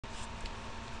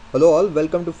Hello all,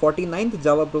 welcome to 49th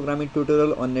Java programming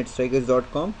tutorial on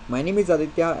netstrikers.com. My name is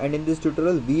Aditya and in this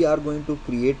tutorial we are going to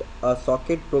create a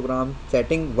socket program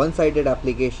chatting one-sided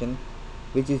application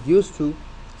which is used to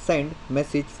send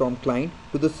message from client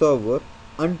to the server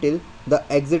until the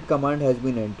exit command has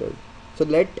been entered. So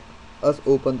let us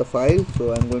open the file.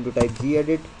 So I'm going to type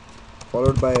gedit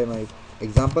followed by my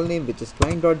example name which is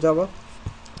client.java.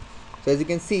 So as you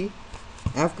can see,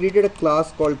 I have created a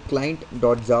class called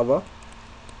client.java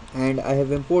and I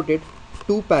have imported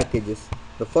two packages.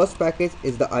 The first package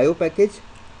is the IO package,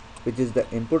 which is the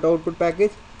input output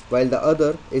package, while the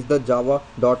other is the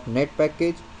java.net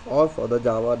package or for the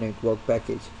Java network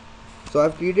package. So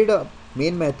I've created a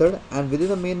main method, and within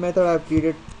the main method I've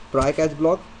created try catch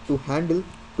block to handle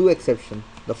two exceptions.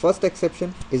 The first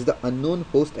exception is the unknown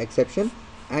host exception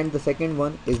and the second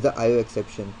one is the IO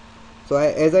exception. So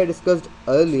as I discussed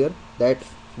earlier that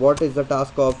what is the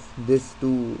task of this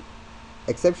two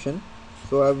exception,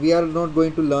 so we are not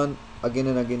going to learn again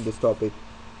and again this topic.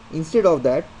 Instead of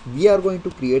that, we are going to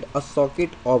create a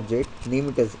socket object, name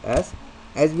it as s,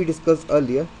 as we discussed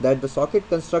earlier that the socket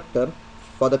constructor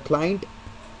for the client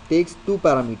takes two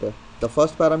parameters. The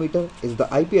first parameter is the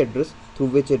IP address through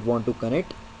which it want to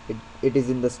connect. It is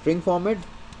in the string format,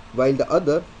 while the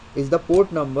other is the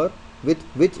port number with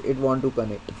which it want to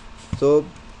connect. So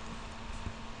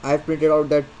I have printed out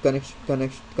that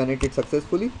connected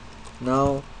successfully.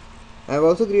 Now I have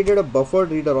also created a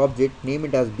buffered reader object, name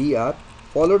it as BR,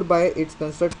 followed by its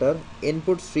constructor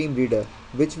input stream reader,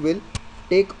 which will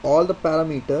take all the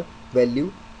parameter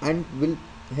value and will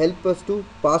help us to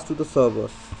pass to the server.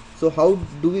 So how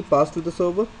do we pass to the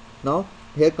server? Now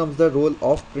here comes the role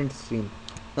of print stream.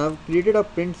 Now I've created a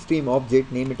print stream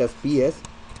object, name it as PS.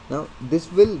 Now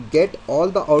this will get all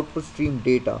the output stream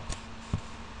data.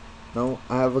 Now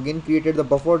I have again created the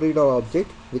buffer reader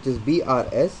object, which is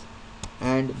BRS,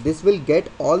 and this will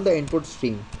get all the input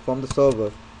stream from the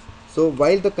server. So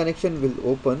while the connection will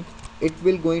open, it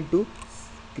will going to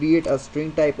create a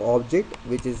string type object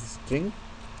which is string,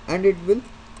 and it will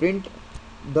print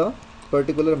the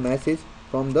particular message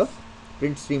from the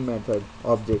print stream method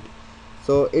object.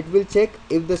 So it will check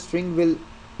if the string will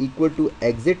equal to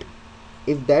exit.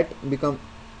 If that become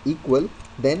equal,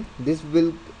 then this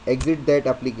will exit that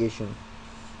application.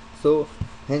 So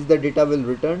hence the data will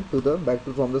return to the back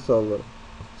to from the server.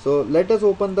 So let us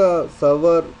open the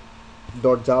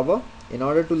server.java in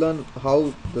order to learn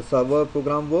how the server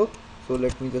program works. So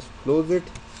let me just close it.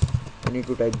 I need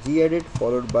to type gedit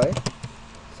followed by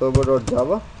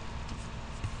server.java.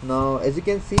 Now as you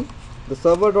can see, the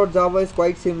server.java is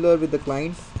quite similar with the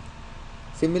client.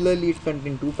 Similarly, it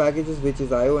contains two packages, which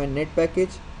is IO and net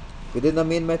package. Within the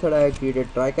main method I have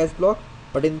created try catch block,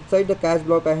 but inside the catch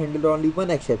block I handled only one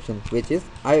exception, which is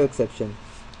IO exception.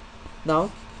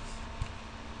 Now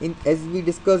as we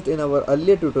discussed in our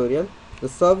earlier tutorial, the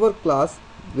server class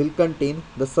will contain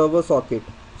the server socket.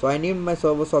 So I named my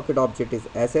server socket object is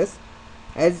SS,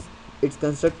 as its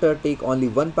constructor take only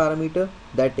one parameter,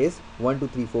 that is 1 2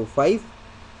 3 4 5,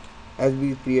 as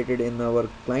we created in our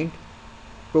client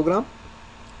program.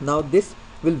 Now this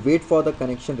will wait for the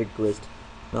connection request.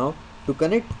 Now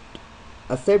to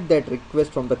accept that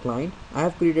request from the client, I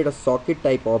have created a socket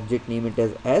type object, name it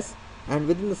as S, and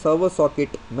within the server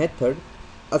socket method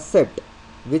accept,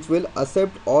 which will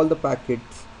accept all the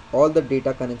packets, all the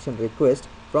data connection request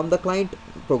from the client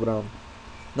program.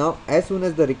 Now as soon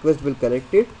as the request will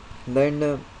collect it, then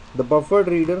the buffered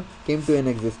reader came to an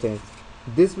existence.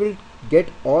 This will get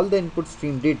all the input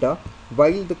stream data.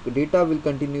 While the data will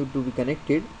continue to be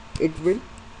connected, it will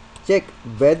check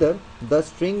whether the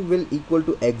string will equal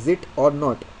to exit or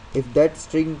not. If that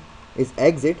string is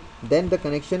exit, then the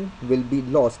connection will be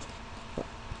lost,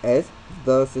 as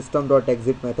the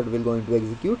system.exit method will going to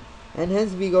execute, and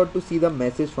hence we got to see the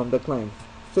message from the client.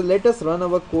 So let us run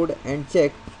our code and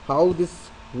check how this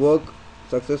work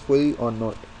successfully or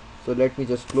not. So let me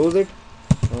just close it,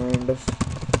 and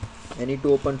I need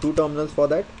to open two terminals for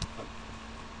that,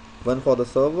 one for the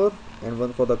server and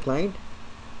one for the client.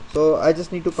 So I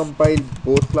just need to compile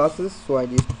both classes. So I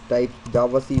just type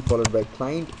javac followed by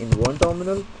client in one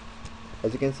terminal.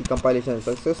 As you can see, compilation is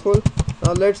successful.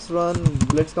 Now let's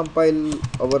compile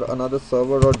our another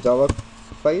server.java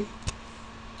file.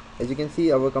 As you can see,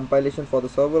 our compilation for the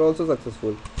server also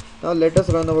successful. Now let us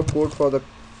run our code for the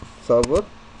server.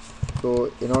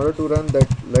 So in order to run that,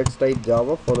 let's type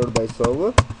java followed by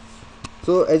server.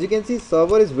 So as you can see,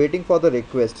 server is waiting for the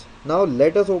request. Now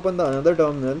let us open the another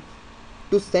terminal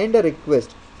to send a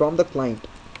request from the client.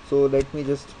 So let me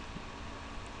just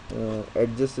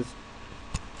adjust this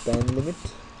time limit.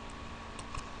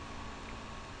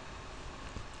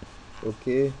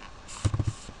 Okay,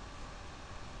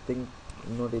 think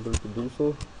I'm not able to do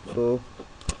so. So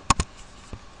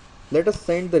let us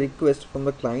send the request from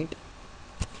the client,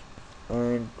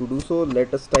 and to do so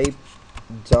let us type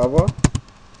Java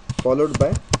followed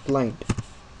by client.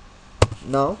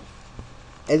 Now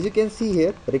as you can see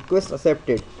here, request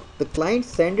accepted. The client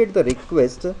sended the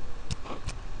request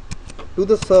to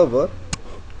the server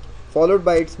followed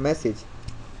by its message.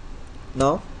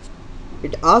 Now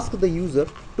it asks the user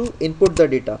to input the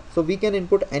data, so we can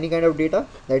input any kind of data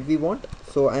that we want.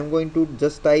 So I'm going to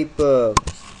just type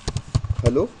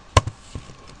hello.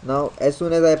 Now as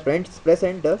soon as I press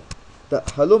enter, the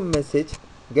hello message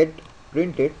get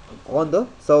printed on the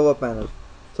server panel.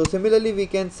 So similarly we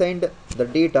can send the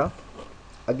data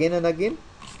again and again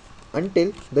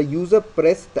until the user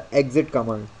press the exit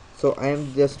command. So I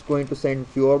am just going to send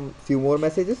few more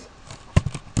messages.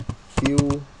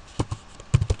 Few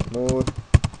more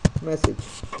message.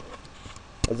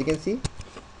 As you can see,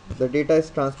 the data is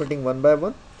transmitting one by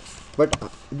one, but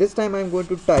this time I'm going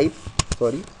to type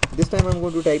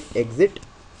exit.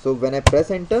 So when I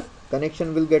press enter,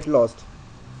 connection will get lost.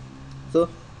 So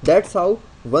that's how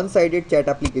one-sided chat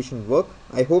application work.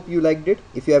 I hope you liked it.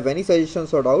 If you have any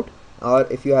suggestions or doubt, or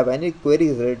if you have any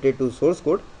queries related to source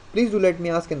code, please do let me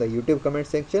ask in the YouTube comment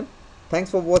section.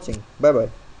 Thanks for watching. Bye bye.